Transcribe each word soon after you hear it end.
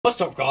What's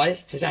up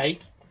guys, today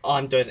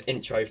I'm doing an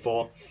intro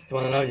for the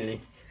one and only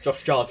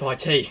Josh Giles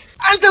IT.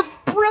 And a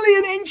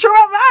brilliant intro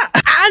at that!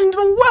 And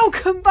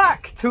welcome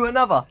back to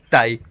another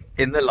day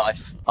in the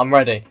life. I'm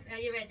ready. Are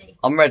you ready?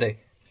 I'm ready.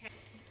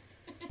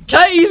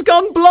 Katie's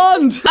gone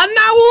blonde! And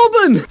now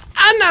Auburn!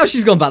 And now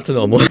she's gone back to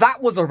normal.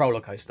 That was a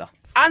roller coaster.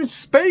 And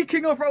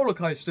speaking of roller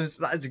coasters,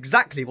 that is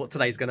exactly what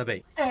today's going to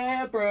be.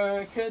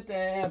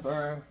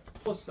 Abracadabra.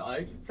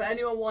 Also, for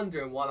anyone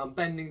wondering why I'm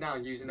bending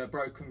down using a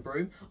broken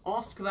broom,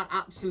 ask that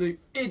absolute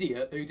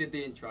idiot who did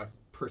the intro.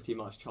 Pretty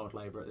much child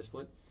labour at this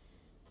point.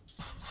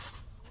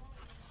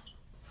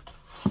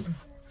 And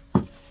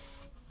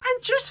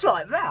just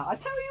like that, I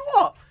tell you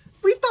what,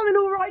 we've done an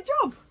alright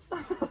job.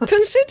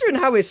 Considering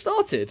how it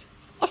started,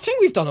 I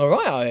think we've done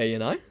alright out here, you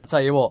know. I tell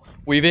you what,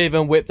 we've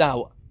even whipped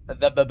out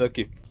the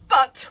Bbq.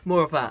 But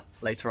more of that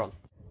later on.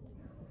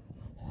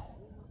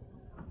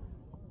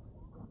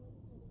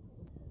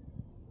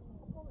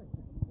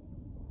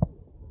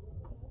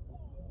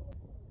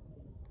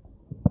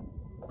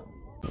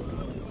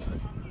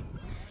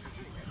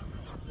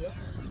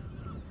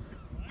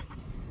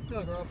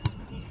 Oh,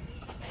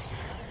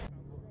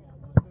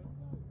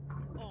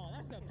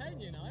 that's a pen,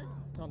 you know.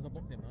 Times I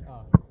booked him, man.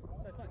 Oh. So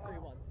it's like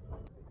 2-1.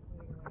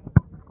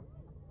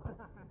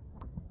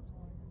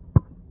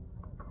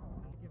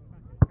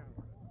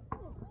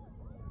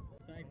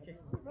 Save kick.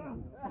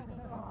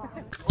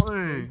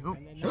 Hey, oh.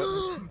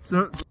 You just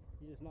know it.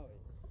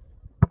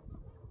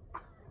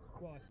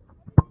 What?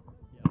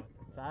 Yeah.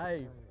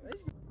 Save.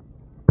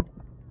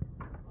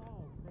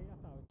 Oh, see,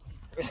 that's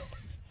how.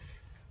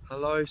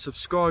 Hello,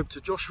 subscribe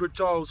to Joshua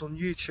Giles on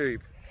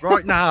YouTube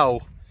right now.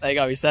 There you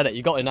go, he said it,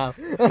 you got it now.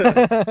 See you in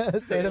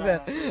a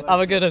bit.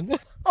 Have a good one.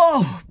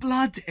 Oh,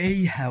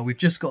 bloody hell, we've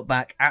just got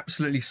back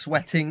absolutely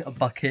sweating a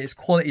bucket. It's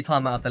quality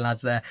time out of the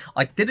lads there.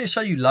 I didn't show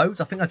you loads.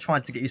 I think I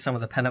tried to get you some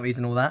of the penalties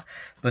and all that.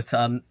 But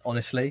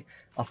honestly,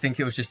 I think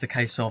it was just a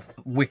case of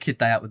wicked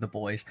day out with the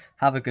boys.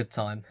 Have a good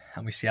time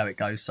and we see how it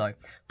goes. So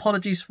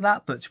apologies for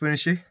that, but to be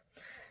honest with you,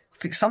 I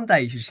think some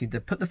days you just need to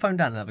put the phone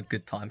down and have a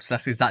good time. So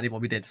that's exactly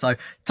what we did. So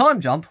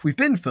time jump, we've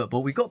been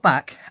football, we got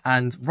back,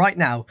 and right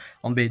now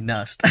I'm being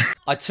nursed.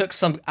 I took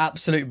some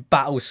absolute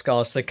battle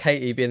scars. So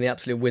Katie, being the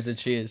absolute wizard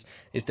she is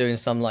doing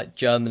some like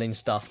journaling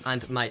stuff.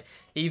 And mate,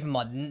 even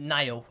my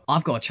nail.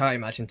 I've got a charity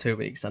match in 2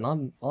 weeks and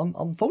I'm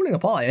falling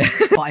apart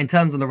here. But in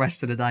terms of the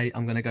rest of the day,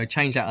 I'm gonna go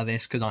change out of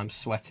this because I'm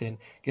sweating,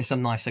 get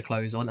some nicer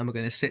clothes on, and we're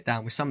gonna sit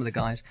down with some of the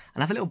guys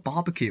and have a little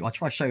barbecue. I'll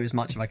try to show you as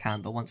much as I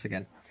can, but once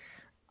again,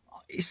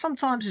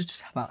 sometimes it's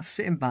just about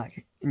sitting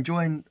back,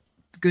 enjoying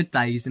good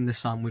days in the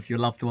sun with your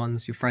loved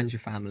ones, your friends, your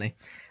family,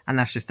 and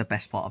that's just the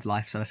best part of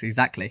life. So that's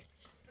exactly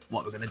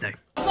what we're going to do.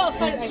 I've got a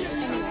photo anyway.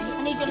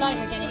 I need your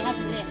lighter again, it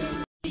hasn't lit.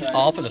 Oh,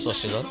 I'll put the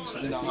sausages on.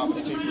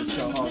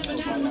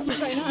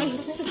 Very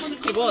nice.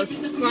 It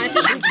was. Right.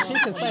 She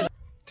can say that.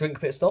 Drink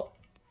pit stop.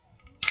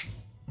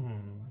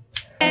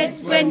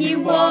 It's when you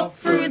walk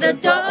through the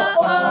door.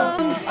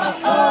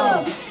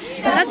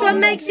 That's what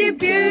makes you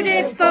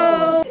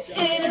beautiful.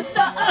 In a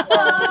song.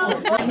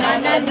 Na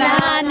na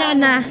na na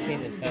na.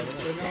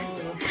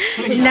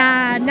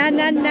 Na na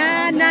na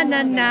na na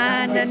na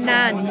na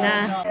na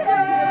na.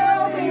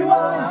 Tell me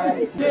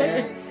why,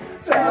 yes,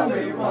 tell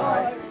me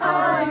why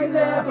I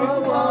never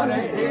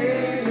wanna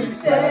hear you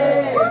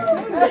say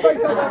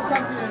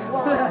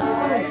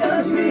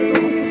just me,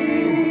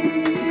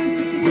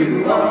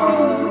 you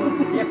are.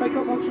 Yeah, if I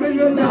got one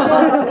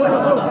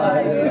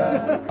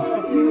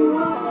You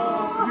are.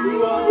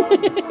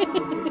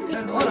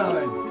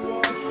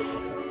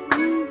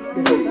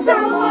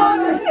 Don't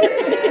wanna hear.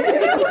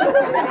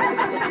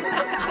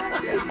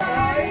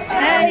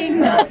 Ain't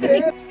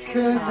nothing.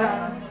 'Cause I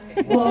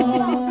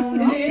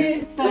want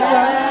it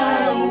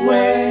that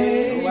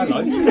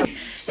way.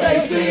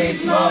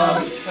 Stacey's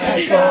mom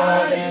has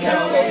got it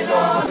going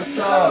on for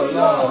so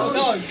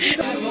long.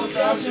 Several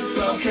times you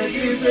from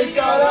producer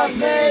got up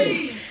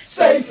me.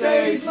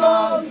 Stacey's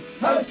mom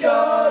has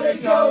got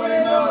it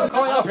going on.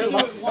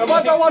 I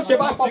wonder what she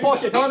back before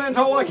she turned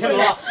into a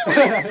killer.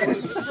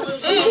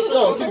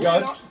 Oh, good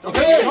go.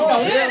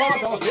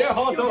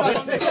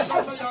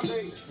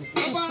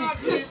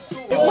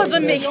 It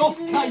wasn't me.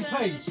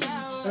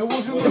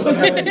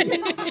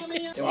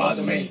 It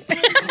wasn't me.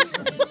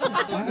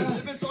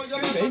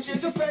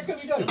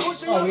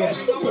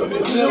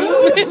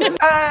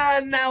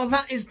 And now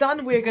that is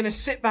done, we're going to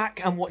sit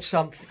back and watch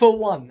some Full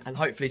One and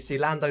hopefully see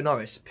Lando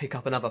Norris pick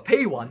up another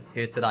P1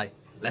 here today.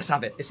 Let's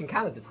have it. It's in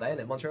Canada today, isn't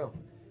it? Montreal.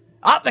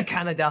 Up the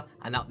Canada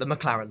and up the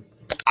McLaren.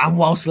 And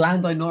whilst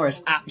Lando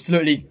Norris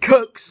absolutely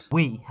cooks,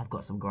 we have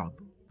got some grub.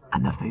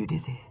 And the food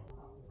is here.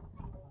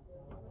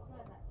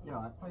 You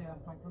alright? Oh yeah,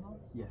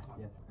 McDonald's? Yes,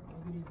 yes.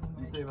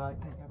 You too, mate.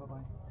 Take care,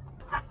 bye-bye.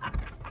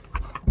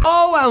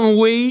 Oh, and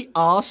we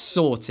are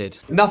sorted.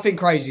 Nothing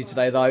crazy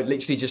today, though.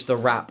 Literally just the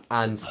wrap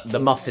and the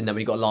muffin that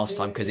we got last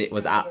time because it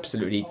was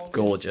absolutely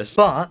gorgeous.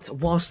 But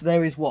whilst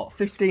there is, what,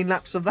 15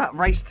 laps of that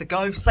race to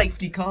go,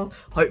 safety car,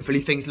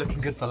 hopefully things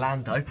looking good for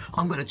Lando.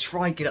 I'm going to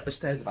try and get up the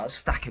stairs about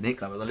stacking it,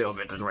 because I was a little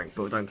bit to drink,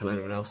 but don't tell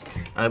anyone else.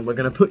 We're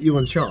going to put you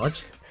on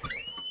charge.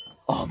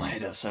 Oh, my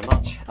head hurts so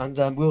much.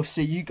 And we'll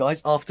see you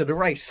guys after the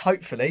race,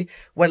 hopefully,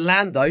 when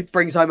Lando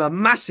brings home a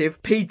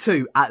massive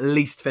P2 at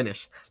least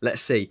finish.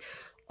 Let's see.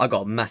 I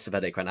got a massive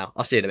headache right now.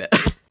 I'll see you in a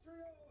bit.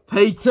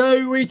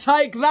 P2, we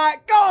take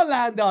that. Go on,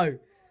 Lando.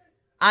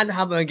 And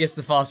Hamilton gets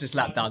the fastest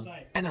lap done.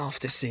 And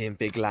after seeing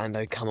Big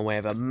Lando come away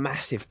with a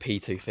massive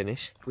P2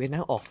 finish, we're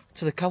now off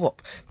to the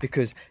co-op.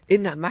 Because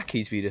in that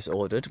Mackey's we just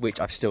ordered,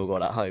 which I've still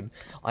got at home,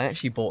 I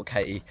actually bought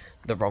Katie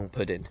the wrong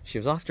pudding. She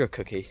was after a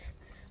cookie.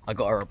 I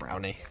got her a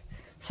brownie.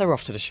 So we're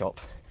off to the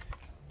shop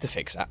to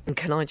fix that. And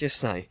can I just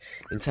say,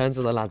 in terms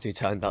of the lads who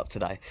turned up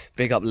today,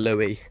 big up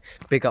Louis,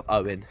 big up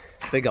Owen,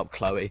 big up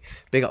Chloe,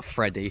 big up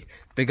Freddie,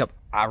 big up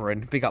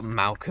Aaron, big up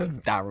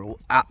Malcolm, Daryl,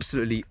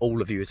 absolutely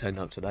all of you who turned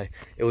up today.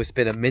 It's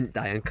been a mint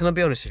day, and can I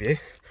be honest with you,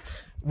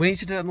 we need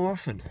to do it more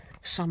often.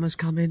 Summer's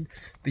coming,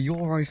 the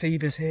Euro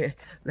fever's here,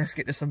 let's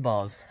get to some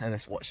bars and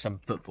let's watch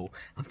some football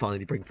and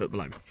finally bring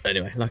football home.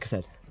 Anyway, like I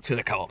said, to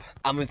the co-op.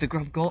 And with the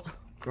grub got,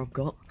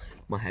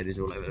 my head is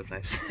all over the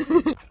place.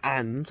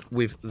 And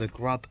with the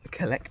grub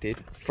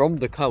collected from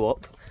the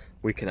co-op,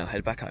 we can now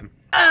head back home.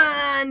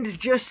 And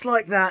just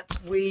like that,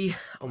 we,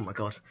 oh my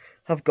God,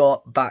 have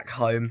got back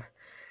home.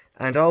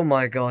 And oh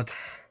my God,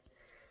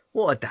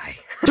 what a day.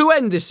 To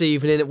end this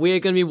evening, we're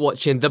going to be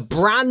watching the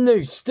brand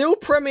new, still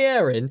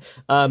premiering,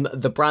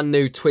 the brand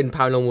new Twin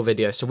Paranormal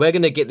video. So we're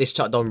going to get this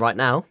chucked on right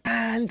now.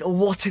 And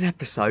what an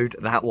episode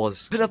that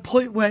was. To the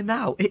point where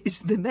now, it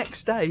is the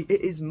next day.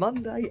 It is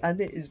Monday and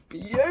it is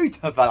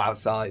beautiful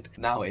outside.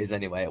 Now it is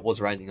anyway. It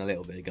was raining a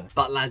little bit ago.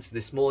 But lads,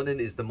 this morning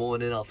is the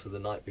morning after the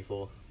night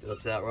before. Did I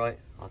say that right?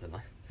 I don't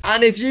know.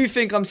 And if you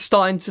think I'm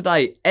starting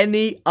today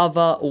any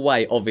other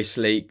way,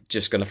 obviously,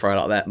 just going to throw it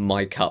out there,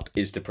 my cup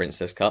is the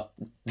Princess Cup.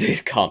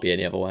 This can't be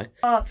any other way.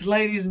 But,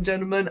 ladies and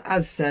gentlemen,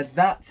 as said,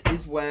 that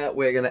is where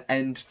we're going to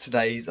end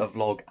today's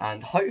vlog.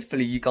 And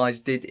hopefully you guys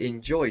did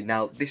enjoy.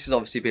 Now, this is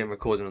obviously being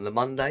recorded on the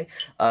Monday.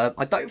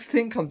 I don't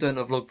think I'm doing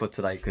a vlog for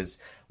today because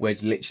we're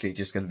literally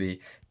just going to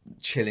be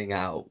chilling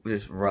out,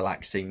 just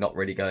relaxing, not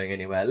really going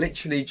anywhere.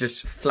 Literally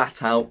just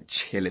flat out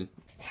chilling.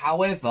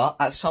 However,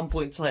 at some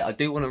point today, I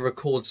do want to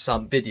record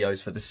some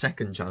videos for the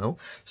second channel.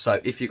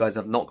 So if you guys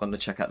have not gone to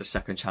check out the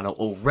second channel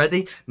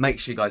already, make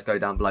sure you guys go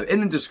down below in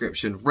the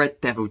description, Red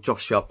Devil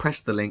Joshua,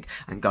 press the link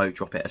and go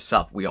drop it a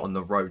sub. We are on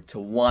the road to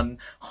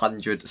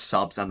 100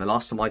 subs. And the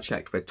last time I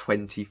checked, we're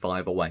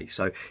 25 away.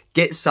 So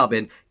get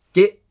subbing,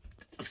 get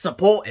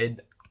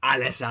supporting.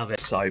 And let's have it.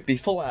 So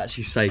before I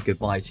actually say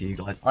goodbye to you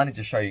guys, I need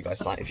to show you guys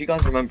something. If you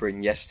guys remember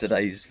in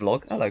yesterday's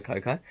vlog, hello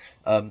Coco,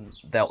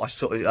 I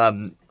sort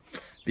of,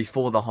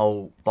 before the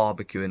whole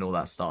barbecue and all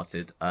that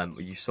started,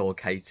 you saw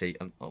Katie,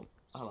 oh,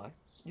 hello,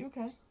 you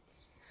okay?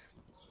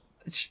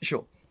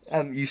 Sure.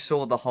 You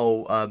saw the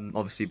whole,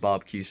 obviously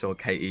barbecue, you saw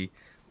Katie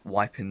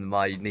wiping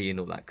my knee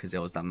and all that, because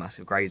there was that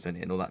massive graze on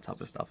it and all that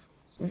type of stuff.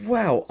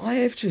 Well, I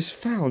have just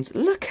found,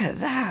 look at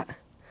that.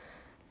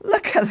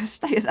 Look at the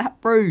state of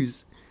that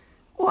bruise.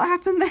 What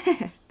happened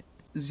there?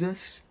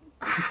 Jesus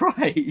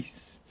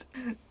Christ.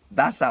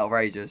 That's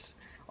outrageous.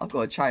 I've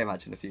got a chair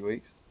match in a few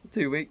weeks.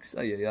 2 weeks,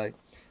 oh yeah.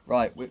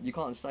 Right, you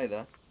can't stay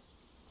there.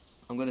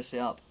 I'm going to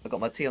sit up. I've got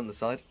my tea on the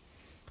side.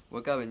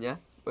 We're going, yeah?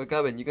 We're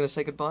going. You're going to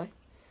say goodbye?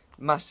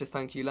 Massive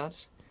thank you,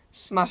 lads.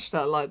 Smash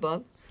that like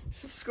button.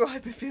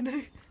 Subscribe if you're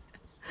new.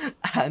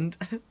 And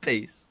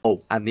peace.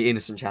 Oh, and the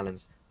innocent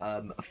challenge.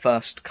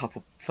 First 2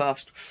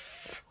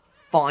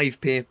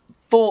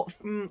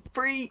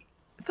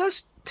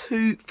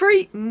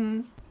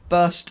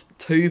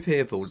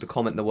 people to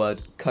comment the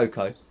word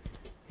Coco,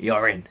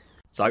 you're in.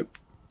 So,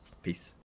 peace.